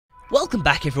Welcome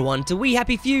back everyone to We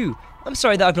Happy Few. I'm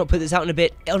sorry that I've not put this out in a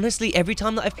bit. Honestly, every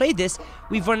time that I've played this,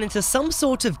 we've run into some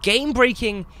sort of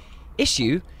game-breaking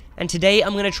issue, and today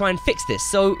I'm going to try and fix this.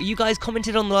 So, you guys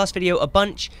commented on the last video a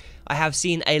bunch. I have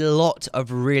seen a lot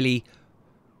of really...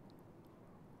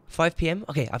 5 PM?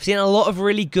 Okay, I've seen a lot of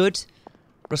really good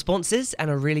responses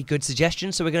and a really good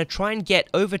suggestion, so we're going to try and get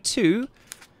over to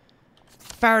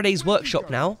Faraday's workshop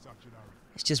now.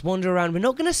 Let's just wander around. We're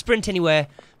not going to sprint anywhere.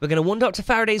 We're going to wander up to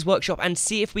Faraday's workshop and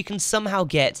see if we can somehow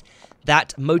get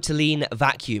that Motoline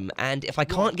vacuum. And if I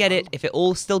can't get it, if it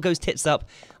all still goes tits up,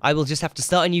 I will just have to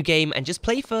start a new game and just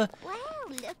play for,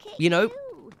 you know,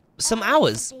 some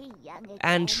hours.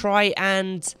 And try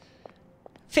and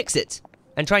fix it.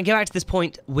 And try and get back to this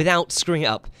point without screwing it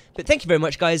up. But thank you very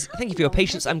much, guys. Thank you for your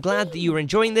patience. I'm glad that you were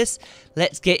enjoying this.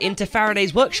 Let's get into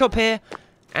Faraday's workshop here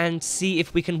and see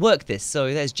if we can work this.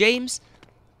 So there's James.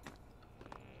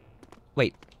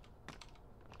 Wait.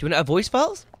 Do we not have voice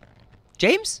files?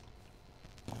 James?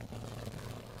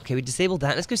 Okay, we disabled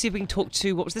that. Let's go see if we can talk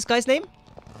to... What was this guy's name?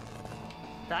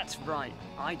 That's right.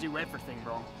 I do everything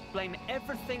wrong. Blame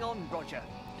everything on Roger.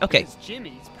 Okay. Because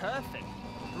Jimmy's perfect.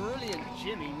 Brilliant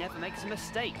Jimmy never makes a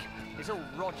mistake. It's all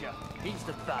Roger. He's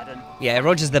the bad un. Yeah,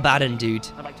 Roger's the bad un, dude.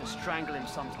 I'd like to strangle him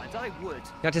sometimes. I would.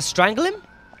 You have to strangle him?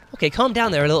 Okay, calm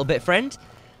down there a little bit, friend.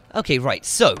 Okay, right.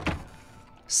 So,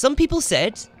 some people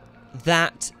said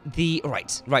that the...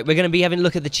 Right, we're going to be having a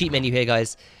look at the cheat menu here,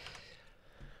 guys.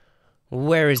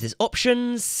 Where is this?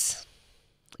 Options.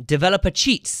 Developer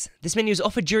cheats. This menu is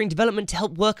offered during development to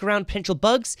help work around potential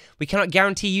bugs. We cannot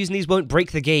guarantee using these won't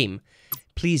break the game.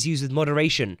 Please use with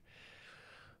moderation.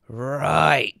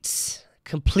 Right.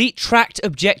 Complete tracked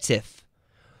objective.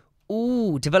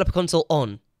 Ooh, developer console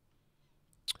on.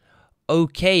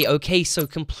 Okay, so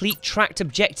complete tracked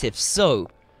objective. So...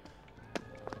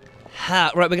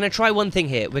 right, we're going to try one thing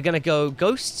here. We're going to go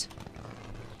ghost.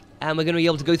 And we're going to be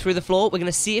able to go through the floor. We're going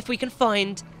to see if we can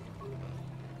find...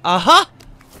 Aha!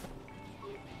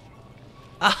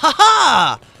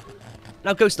 Aha!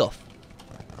 Now ghost off.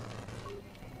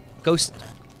 Ghost...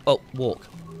 Oh, walk.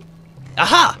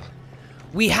 Aha!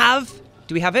 We have...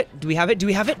 Do we have it? Do we have it? Do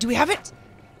we have it? Do we have it?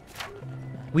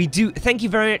 We do. Thank you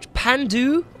very much.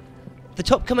 Pandu, the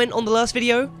top comment on the last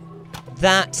video.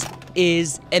 That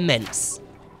is immense.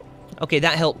 Okay,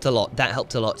 that helped a lot. That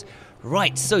helped a lot.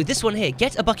 Right, so this one here.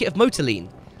 Get a bucket of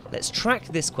Motoline. Let's track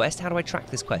this quest. How do I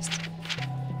track this quest?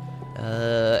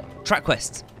 Track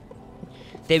quest.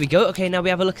 There we go. Okay, now we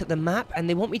have a look at the map, and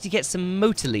they want me to get some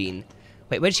Motoline.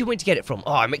 Wait, where did she want me to get it from?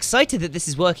 Oh, I'm excited that this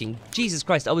is working. Jesus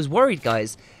Christ, I was worried,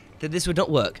 guys, that this would not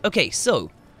work. Okay,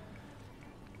 so...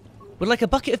 Would like a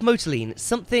bucket of Motoline.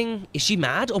 Something... Is she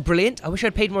mad or brilliant? I wish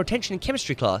I'd paid more attention in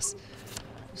chemistry class.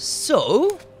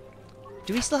 So...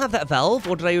 Do we still have that valve,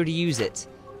 or did I already use it?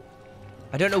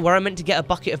 I don't know where I meant to get a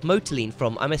bucket of Motoline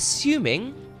from. I'm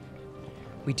assuming...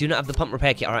 We do not have the pump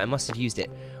repair kit. Alright, I must have used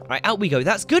it. Alright, out we go.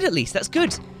 That's good, at least. That's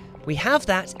good. We have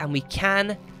that, and we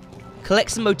can... collect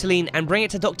some Motoline and bring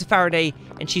it to Dr. Faraday,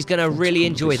 and she's going to really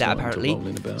enjoy that, apparently.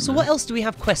 So what else do we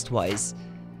have quest-wise?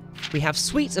 We have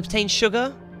sweets, obtain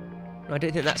sugar. I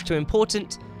don't think that's too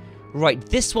important. Right,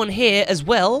 this one here as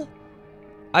well.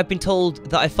 I've been told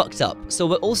that I fucked up. So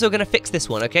we're also going to fix this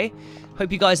one, okay?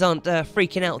 Hope you guys aren't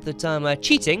freaking out that I'm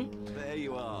cheating. There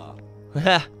you are.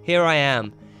 Here I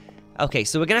am. Okay,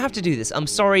 so we're going to have to do this. I'm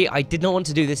sorry, I did not want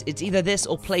to do this. It's either this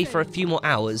or play for a few more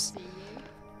hours.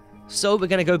 So we're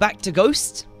going to go back to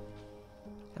Ghost,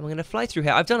 and we're going to fly through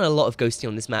here. I've done a lot of ghosting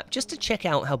on this map, just to check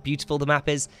out how beautiful the map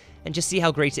is, and just see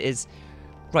how great it is.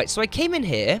 Right, so I came in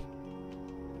here,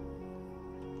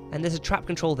 and there's a trap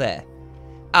control there.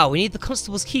 Oh, we need the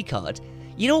constable's keycard.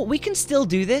 You know what, we can still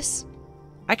do this.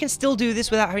 I can still do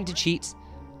this without having to cheat.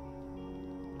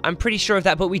 I'm pretty sure of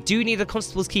that, but we do need a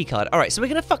constable's keycard. Alright, so we're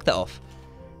going to fuck that off.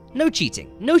 No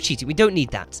cheating. No cheating, we don't need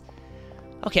that.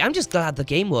 Okay, I'm just glad the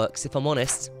game works, if I'm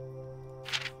honest.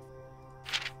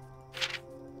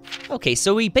 Okay,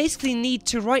 so we basically need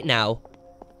to right now...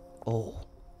 Oh.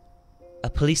 A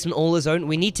policeman all his own.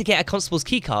 We need to get a constable's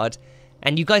keycard.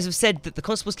 And you guys have said that the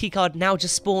constable's keycard now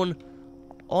just spawn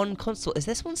on constable. Is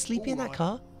there someone sleeping in that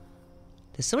car?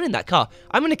 There's someone in that car.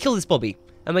 I'm going to kill this Bobby.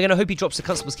 And we're going to hope he drops the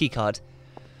constable's keycard.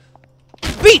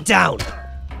 Beat down!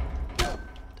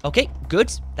 Okay,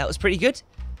 good. That was pretty good.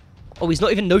 Oh, he's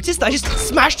not even noticed? I just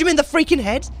smashed him in the freaking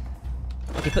head.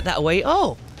 Okay, put that away.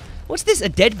 Oh, what's this? A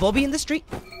dead Bobby in the street?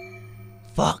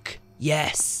 Fuck.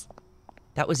 Yes.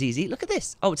 That was easy. Look at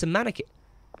this. Oh, it's a mannequin.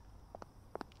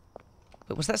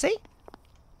 Wait, what's that say?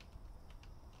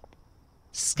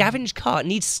 Scavenge car.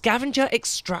 Needs scavenger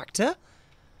extractor?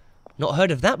 Not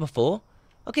heard of that before.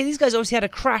 Okay, these guys obviously had a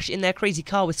crash in their crazy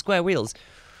car with square wheels.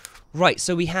 Right,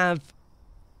 so we have...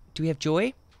 Do we have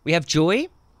Joy? We have Joy.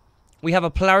 We have a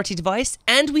polarity device.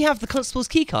 And we have the constable's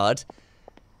keycard.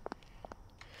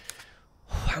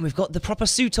 And we've got the proper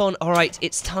suit on. Alright,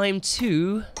 it's time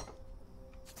to...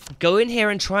 go in here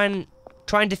and try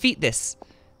and defeat this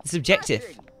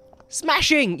objective.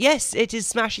 Smashing! Yes, it is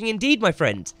smashing indeed, my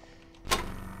friend.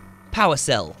 Power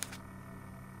cell.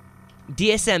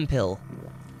 DSM pill.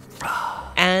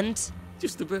 And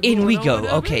in we go.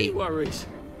 Okay.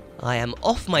 I am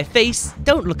off my face.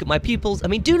 Don't look at my pupils. I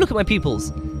mean, do look at my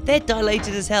pupils. They're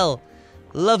dilated as hell.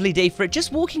 Lovely day for it.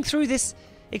 Just walking through this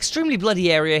extremely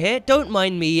bloody area here. Don't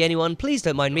mind me, anyone. Please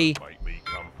don't mind me.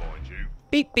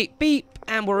 Beep, beep, beep.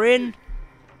 And we're in.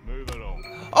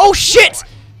 Oh, shit!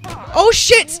 Oh,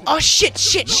 shit! Oh, shit,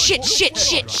 shit, shit, shit,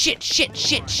 shit, shit, shit,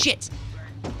 shit, shit.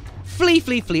 Flee,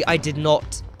 flee, flee. I did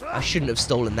not. I shouldn't have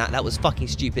stolen that. That was fucking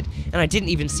stupid. And I didn't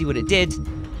even see what it did.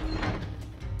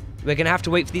 We're gonna have to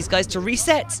wait for these guys to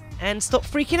reset and stop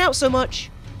freaking out so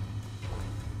much.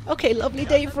 Okay, lovely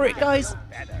day for it, guys.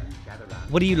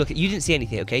 What do you look at? You didn't see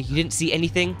anything, okay? You didn't see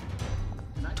anything?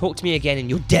 Talk to me again and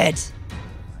you're dead.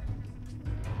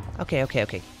 Okay, okay,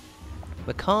 okay.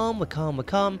 We're calm, we're calm, we're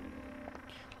calm.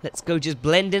 Let's go just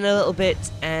blend in a little bit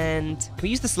and... Can we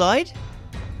use the slide?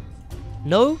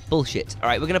 No? Bullshit.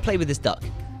 Alright, we're gonna play with this duck.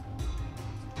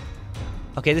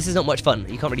 Okay, this is not much fun.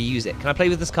 You can't really use it. Can I play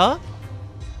with this car?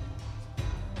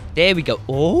 There we go.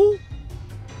 Oh!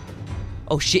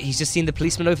 Oh shit, he's just seen the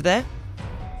policeman over there.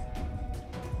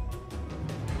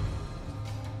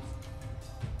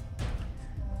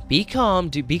 Be calm,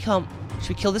 dude, be calm. Should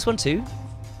we kill this one too?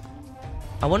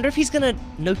 I wonder if he's gonna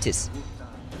notice.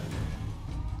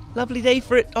 Lovely day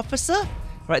for it, officer.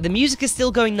 Right, the music is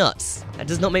still going nuts. That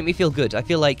does not make me feel good. I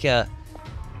feel like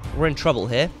we're in trouble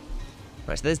here.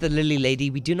 Right, so there's the lily lady.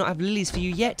 We do not have lilies for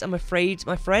you yet, I'm afraid,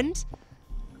 my friend.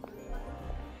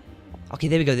 Okay,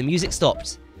 there we go. The music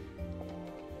stopped.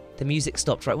 The music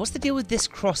stopped. Right, what's the deal with this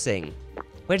crossing?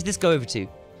 Where does this go over to?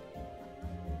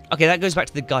 Okay, that goes back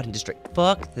to the garden district.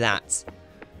 Fuck that.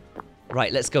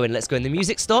 Right, let's go in. Let's go in. The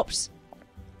music stopped.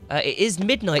 It is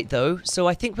midnight, though, so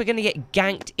I think we're going to get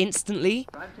ganked instantly.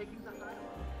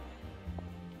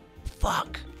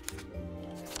 Fuck.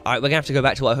 Alright, we're going to have to go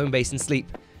back to our home base and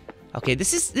sleep. Okay,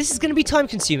 this is going to be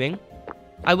time-consuming.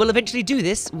 I will eventually do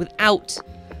this without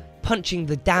punching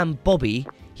the damn Bobby.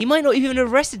 He might not even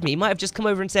have arrested me. He might have just come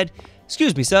over and said,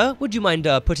 "Excuse me, sir, would you mind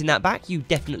putting that back? You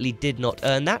definitely did not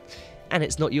earn that, and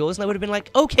it's not yours." And I would have been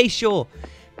like, "Okay, sure.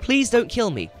 Please don't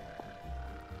kill me."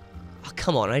 Oh,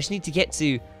 come on, I just need to get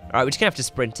to... Alright, we're just going to have to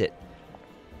sprint it.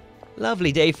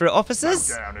 Lovely day for it,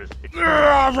 officers.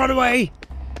 Run away!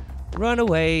 Run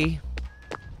away.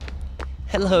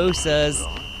 Hello, sirs.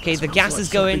 Okay, the gas is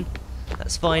going.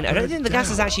 That's fine. I don't think the gas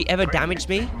has actually ever damaged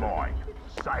me.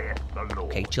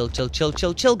 Okay, chill, chill, chill,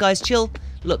 chill, chill, guys, chill.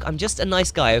 Look, I'm just a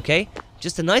nice guy, okay?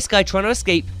 Just a nice guy trying to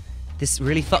escape this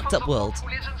really fucked up world.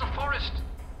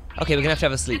 Okay, we're gonna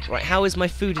have a sleep. Right, how is my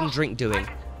food and drink doing?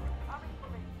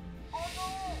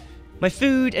 My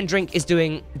food and drink is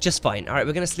doing just fine. Alright,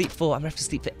 we're gonna sleep for... I'm gonna have to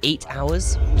sleep for 8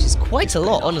 hours, which is quite a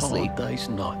lot, honestly.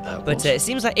 But it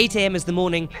seems like 8 AM is the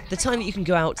morning, the time that you can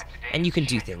go out and you can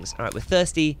do things. Alright, we're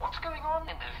thirsty.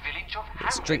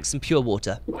 Let's drink some pure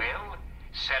water.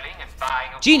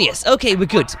 Genius! Okay, we're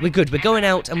good. We're good. We're going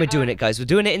out and we're doing it, guys. We're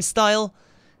doing it in style.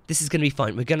 This is going to be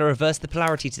fine. We're going to reverse the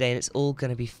polarity today and it's all going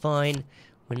to be fine.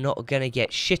 We're not going to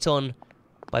get shit on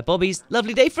by Bobbies.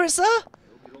 Lovely day for us, sir!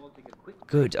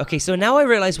 Good. Okay, so now I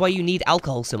realize why you need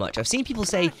alcohol so much. I've seen people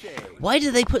say, why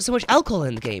do they put so much alcohol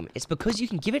in the game? It's because you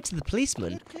can give it to the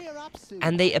policeman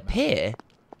and they appear...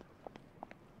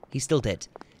 He's still dead.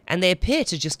 And they appear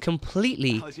to just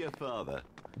completely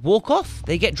walk off.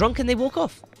 They get drunk and they walk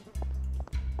off.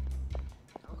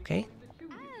 Okay.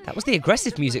 That was the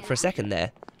aggressive music for a second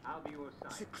there.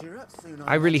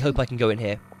 I really hope I can go in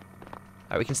here.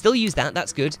 Alright, we can still use that.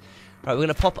 That's good. Alright, we're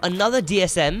going to pop another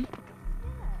DSM.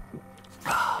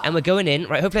 And we're going in.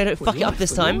 Right, hopefully I don't fuck it up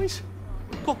this time.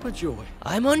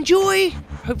 I'm on Joy.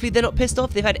 Hopefully they're not pissed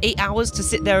off. They've had 8 hours to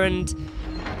sit there and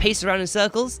pace around in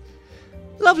circles.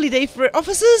 Lovely day for it,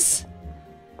 officers.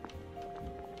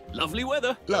 Lovely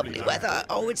weather. Lovely weather.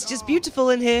 Oh, it's just beautiful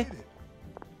in here.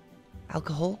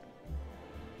 Alcohol.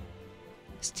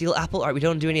 Steel apple. Alright, we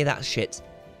don't do any of that shit.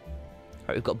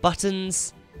 Alright, we've got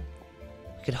buttons.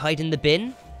 We could hide in the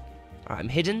bin. Alright, I'm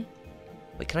hidden.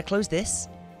 Wait, can I close this?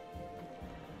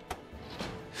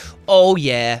 Oh,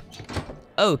 yeah.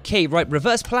 Okay, right,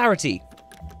 reverse polarity.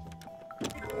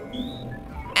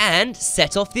 And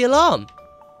set off the alarm.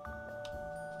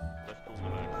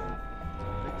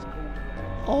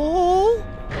 Oh.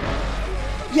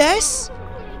 Yes.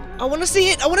 I want to see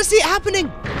it. I want to see it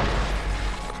happening.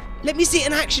 Let me see it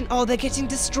in action. Oh, they're getting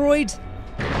destroyed.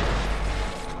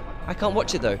 I can't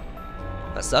watch it though.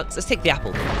 That sucks. Let's take the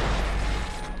apple.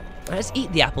 Let's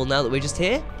eat the apple now that we're just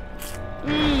here.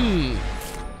 Mmm.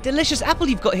 Delicious apple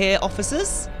you've got here,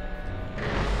 officers.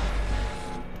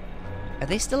 Are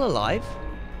they still alive?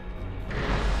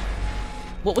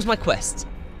 What was my quest?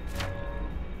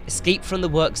 Escape from the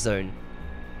work zone.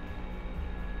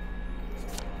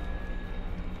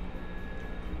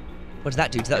 What did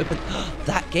that do? Did that open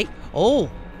that gate? Oh,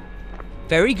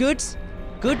 very good.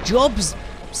 Good jobs,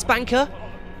 Spanker.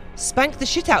 Spank the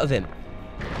shit out of him.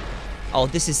 Oh,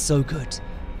 this is so good.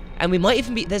 And we might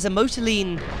even be... There's a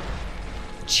Motoline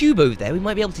tube over there. We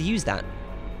might be able to use that.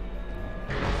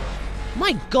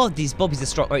 My God, these bobbies are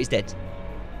strong. Oh, he's dead.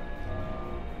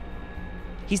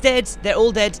 He's dead. They're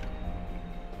all dead.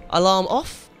 Alarm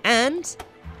off. And...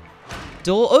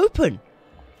 door open.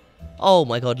 Oh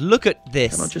my God, look at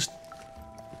this. Can I just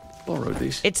borrow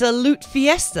these? It's a loot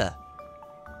fiesta.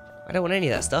 I don't want any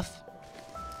of that stuff.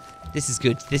 This is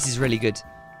good. This is really good.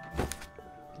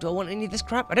 Do I want any of this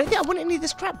crap? I don't think I want any of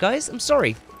this crap, guys. I'm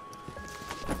sorry.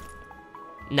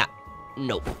 Nah.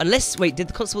 No. Unless... Wait, did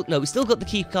the constable... No, we still got the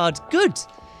key card. Good.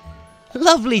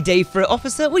 Lovely day for it,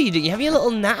 officer. What are you doing? You having a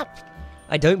little nap?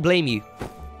 I don't blame you.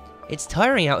 It's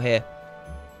tiring out here.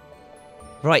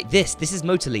 Right, this is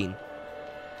Motoline.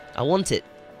 I want it.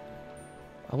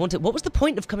 I want it. What was the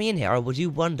point of coming in here? I would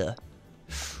you wonder.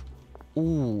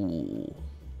 Ooh.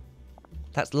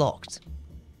 That's locked.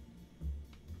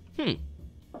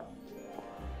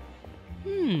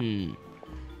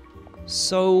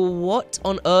 So what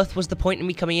on earth was the point in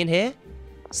me coming in here?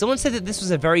 Someone said that this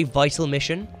was a very vital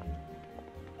mission.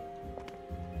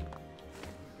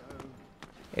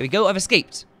 Here we go, I've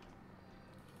escaped.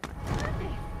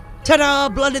 Ta-da!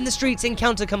 Blood in the streets,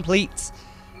 encounter complete.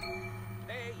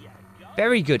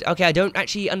 Very good. Okay, I don't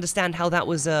actually understand how that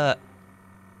was a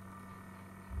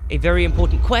very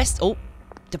important quest. Oh,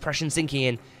 depression sinking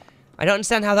in. I don't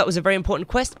understand how that was a very important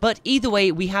quest, but either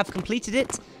way, we have completed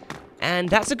it. And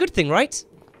that's a good thing, right?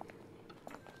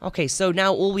 Okay, so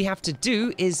now all we have to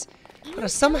do is gotta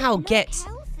somehow get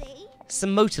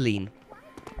some Motoline.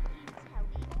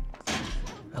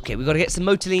 Okay, we gotta get some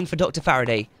Motoline for Dr.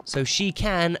 Faraday. So she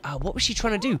can... what was she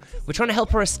trying to do? We're trying to help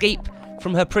her escape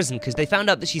from her prison, because they found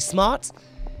out that she's smart.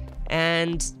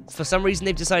 And for some reason,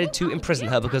 they've decided to imprison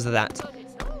her because of that.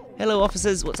 Hello,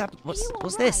 officers. What's happened?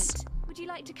 What's this?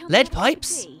 Lead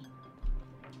pipes?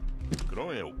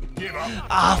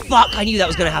 Ah, fuck! I knew that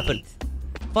was going to happen.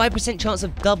 5% chance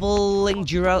of doubling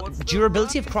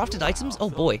durability of crafted items? Oh,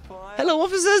 boy. Hello,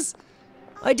 officers!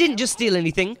 I didn't just steal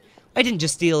anything. I didn't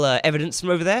just steal evidence from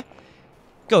over there.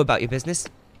 Go about your business.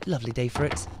 Lovely day for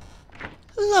it.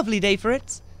 Lovely day for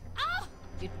it.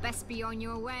 You'd best be on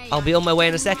your way. I'll be on my way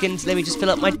in a second. Let me just fill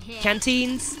up my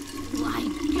canteens. Why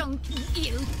don't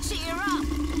you cheer up?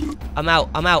 I'm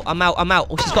out.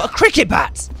 Oh, she's got a cricket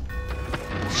bat!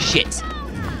 Shit.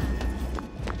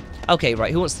 Okay,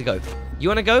 right, who wants to go? You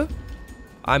want to go?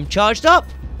 I'm charged up.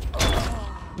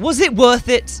 Was it worth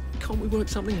it? Can't we work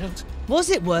something out? Was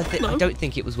it worth it? No. I don't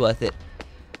think it was worth it.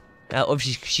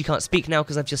 Obviously, she can't speak now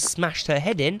because I've just smashed her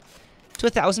head in to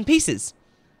 1,000 pieces.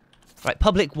 Right,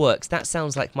 public works. That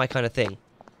sounds like my kind of thing.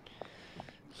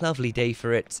 Lovely day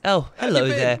for it. Oh, hello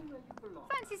there.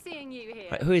 Fancy seeing you here.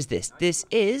 Right, who is this? This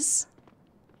is...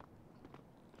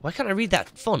 Why can't I read that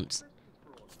font?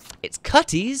 It's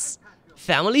Cutty's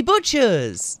Family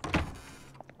Butchers.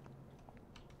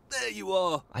 There you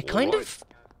are. I kind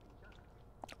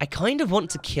of want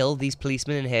to kill these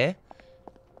policemen in here.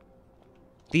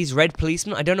 These red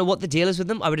policemen. I don't know what the deal is with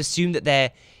them. I would assume that they're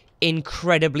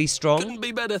incredibly strong. Couldn't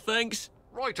be better, thanks.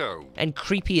 Righto. And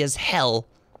creepy as hell.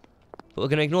 But we're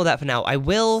going to ignore that for now. I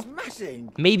will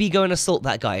maybe go and assault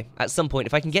that guy at some point.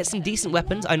 If I can get some decent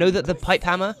weapons. I know that the pipe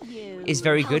hammer is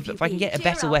very good, but if I can get a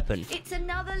better weapon, It's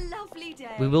another lovely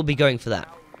day. we will be going for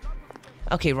that.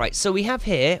 Okay, right. So we have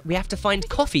here, we have to find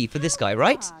coffee for this guy,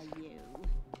 right?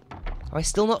 Have I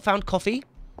still not found coffee?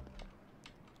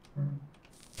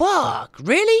 Fuck,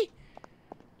 really?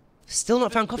 Still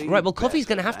not found coffee. Right, well, coffee's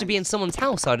going to have to be in someone's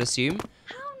house, I'd assume.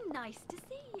 How nice to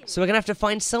see you. So we're going to have to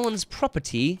find someone's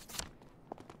property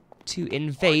to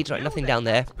invade. Right, nothing down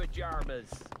there. We're going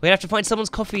to have to find someone's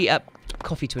coffee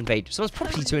to invade. Someone's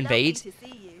property to invade.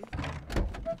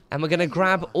 And we're going to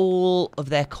grab all of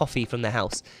their coffee from their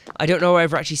house. I don't know where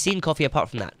I've actually seen coffee apart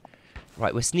from that.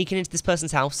 Right, we're sneaking into this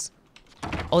person's house.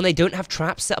 Oh, and they don't have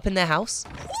traps set up in their house?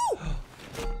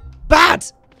 Bad!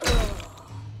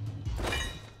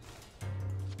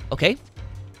 Okay.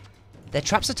 Their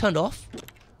traps are turned off.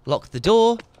 Lock the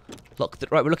door.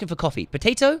 Right, we're looking for coffee.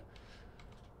 Potato?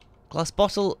 Glass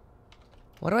bottle.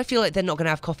 Why do I feel like they're not going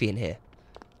to have coffee in here?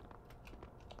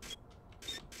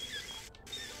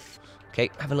 Okay,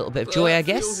 have a little bit of joy, I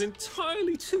guess. Feels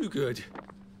entirely too good.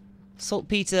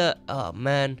 Saltpeter. Oh,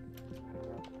 man.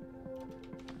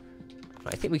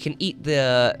 I think we can eat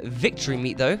the victory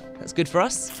meat, though. That's good for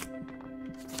us.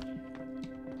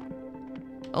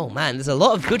 Oh, man, there's a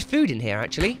lot of good food in here,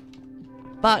 actually.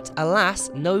 But, alas,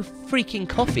 no freaking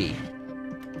coffee.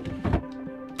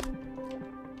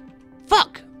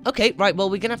 Fuck! Okay, right, well,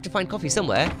 we're gonna have to find coffee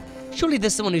somewhere. Surely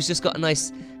there's someone who's just got a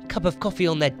nice cup of coffee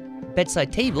on their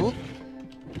bedside table.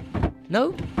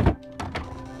 No?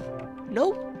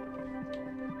 No?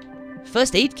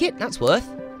 First aid kit? That's worth.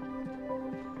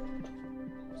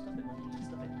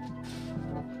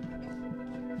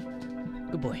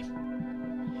 Good boy.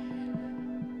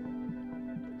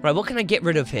 Right, what can I get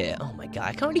rid of here? Oh my god,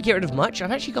 I can't really get rid of much.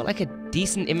 I've actually got like a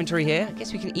decent inventory here. I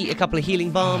guess we can eat a couple of healing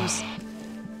balms.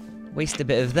 Waste a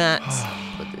bit of that.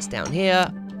 Put this down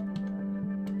here.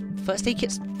 First aid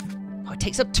kits. Oh, it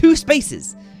takes up 2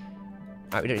 spaces.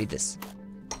 Alright, we don't need this.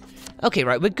 Okay,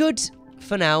 right, we're good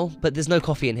for now, but there's no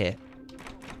coffee in here.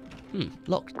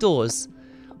 Locked doors.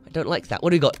 I don't like that.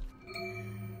 What do we got?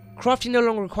 Crafting no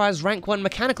longer requires rank 1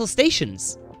 mechanical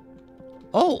stations.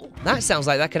 Oh, that sounds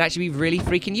like that could actually be really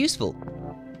freaking useful.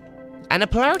 And a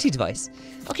polarity device.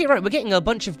 Okay, right, we're getting a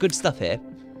bunch of good stuff here.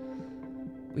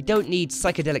 We don't need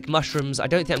psychedelic mushrooms. I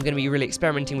don't think I'm going to be really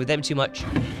experimenting with them too much.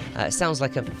 It sounds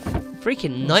like a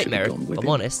freaking nightmare, if I'm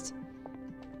honest.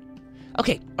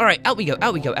 Okay, alright, out we go,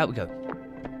 out we go, out we go.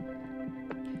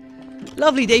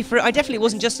 Lovely day for it. I definitely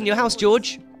wasn't just in your house,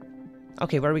 George.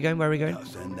 Okay, where are we going, where are we going?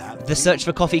 The search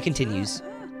for coffee continues.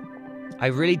 I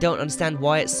really don't understand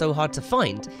why it's so hard to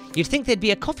find. You'd think there'd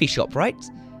be a coffee shop, right?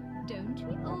 Don't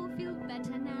we all feel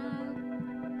better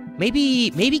now?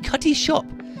 Maybe Cutty's shop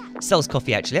sells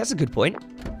coffee, actually. That's a good point.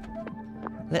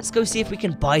 Let's go see if we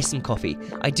can buy some coffee.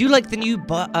 I do like the new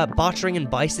bartering and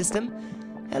buy system.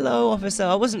 Hello, officer.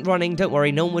 I wasn't running. Don't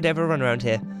worry. No one would ever run around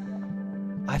here.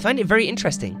 I find it very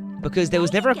interesting because there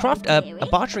was never a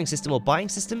bartering system or buying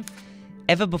system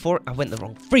ever before. I went the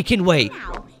wrong freaking way.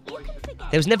 Now, you can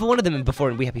forget. There was never one of them before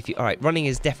in We Happy Few. Alright, running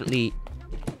is definitely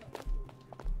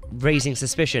raising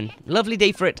suspicion. Lovely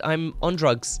day for it. I'm on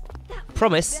drugs.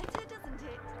 Promise.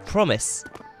 Promise.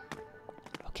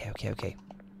 Okay.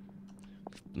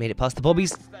 Made it past the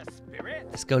bobbies.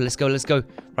 Let's go, let's go, let's go.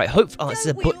 Right, hope. Oh, this is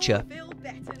a butcher.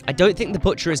 I don't think the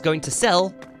butcher is going to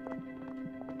sell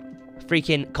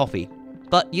freaking coffee.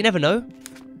 But you never know.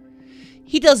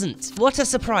 He doesn't. What a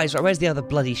surprise. Right, where's the other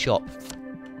bloody shop?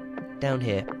 Down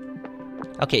here.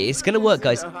 Okay, it's gonna work,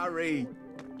 guys.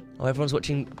 Oh, everyone's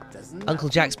watching Uncle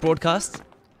Jack's broadcast.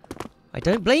 I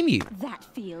don't blame you. That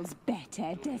feels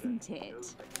better, doesn't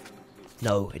it?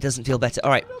 No, it doesn't feel better.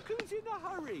 Alright.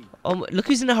 Oh, look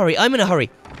who's in a hurry. I'm in a hurry.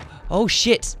 Oh,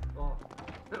 shit.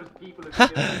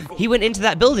 He went into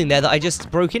that building there that I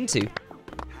just broke into.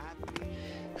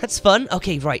 That's fun.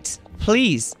 Okay, right.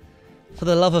 Please, for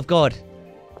the love of God,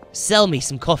 sell me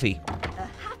some coffee. A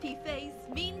happy face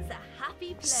means a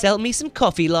happy place. Sell me some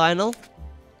coffee, Lionel.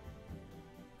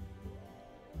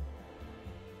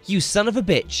 You son of a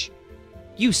bitch.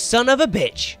 You son of a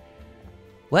bitch.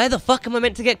 Where the fuck am I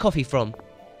meant to get coffee from?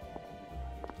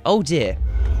 Oh dear.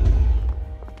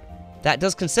 That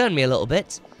does concern me a little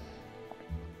bit.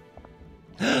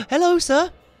 Hello,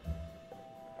 sir.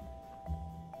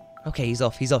 Okay, he's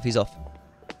off, he's off, he's off.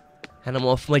 And I'm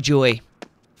off my joy.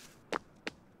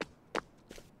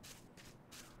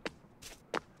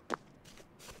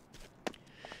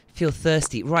 Feel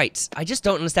thirsty. Right, I just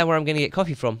don't understand where I'm going to get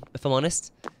coffee from, if I'm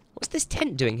honest. What's this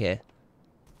tent doing here?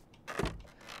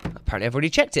 Apparently I've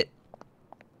already checked it.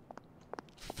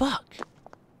 Fuck.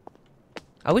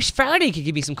 I wish Faraday could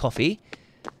give me some coffee.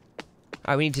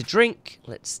 Alright, we need to drink.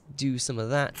 Let's do some of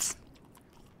that.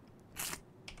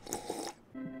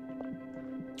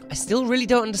 I still really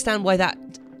don't understand why that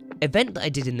event that I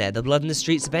did in there, the Blood in the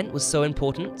Streets event, was so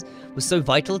important, was so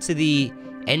vital to the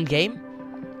end game.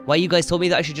 Why you guys told me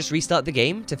that I should just restart the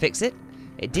game to fix it.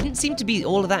 It didn't seem to be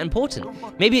all of that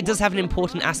important. Maybe it does have an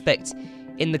important aspect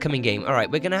in the coming game. Alright,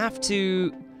 we're gonna have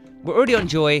to... We're already on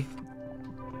Joy.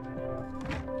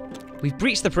 We've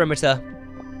breached the perimeter.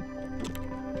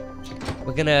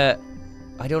 We're gonna...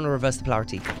 I don't want to reverse the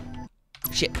polarity.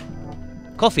 Shit.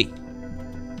 Coffee.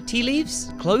 Tea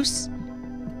leaves? Close?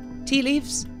 Tea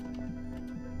leaves?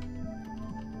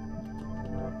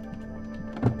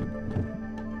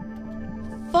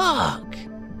 Fuck!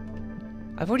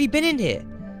 I've already been in here.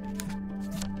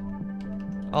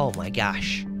 Oh my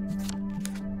gosh.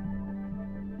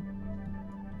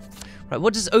 Right,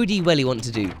 what does OD Welly want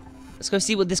to do? Let's go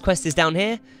see what this quest is down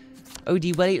here.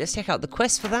 OD Welly, let's check out the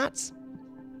quest for that.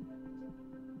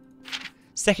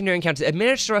 Secondary encounter.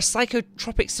 Administer a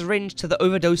psychotropic syringe to the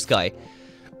overdose guy.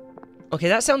 Okay,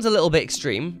 that sounds a little bit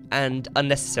extreme and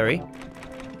unnecessary.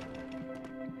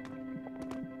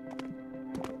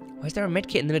 Why is there a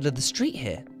medkit in the middle of the street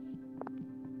here?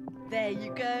 There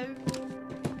you go.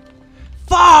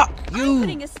 Fuck I'm you!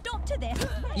 putting a stop to this.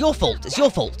 Your fault. It's your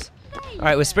fault.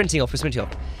 Alright, we're sprinting off. We're sprinting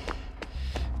off.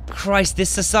 Christ, this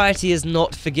society is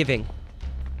not forgiving.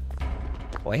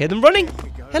 Oh, I hear them running.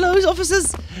 Hello,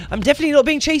 officers. I'm definitely not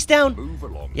being chased down.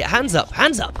 Yeah, hands up.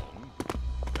 Hands up.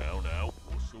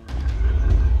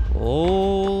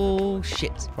 Oh,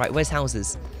 shit. Right, where's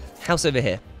houses? House over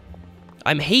here.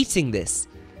 I'm hating this.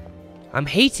 I'm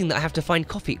hating that I have to find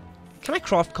coffee. Can I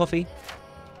craft coffee?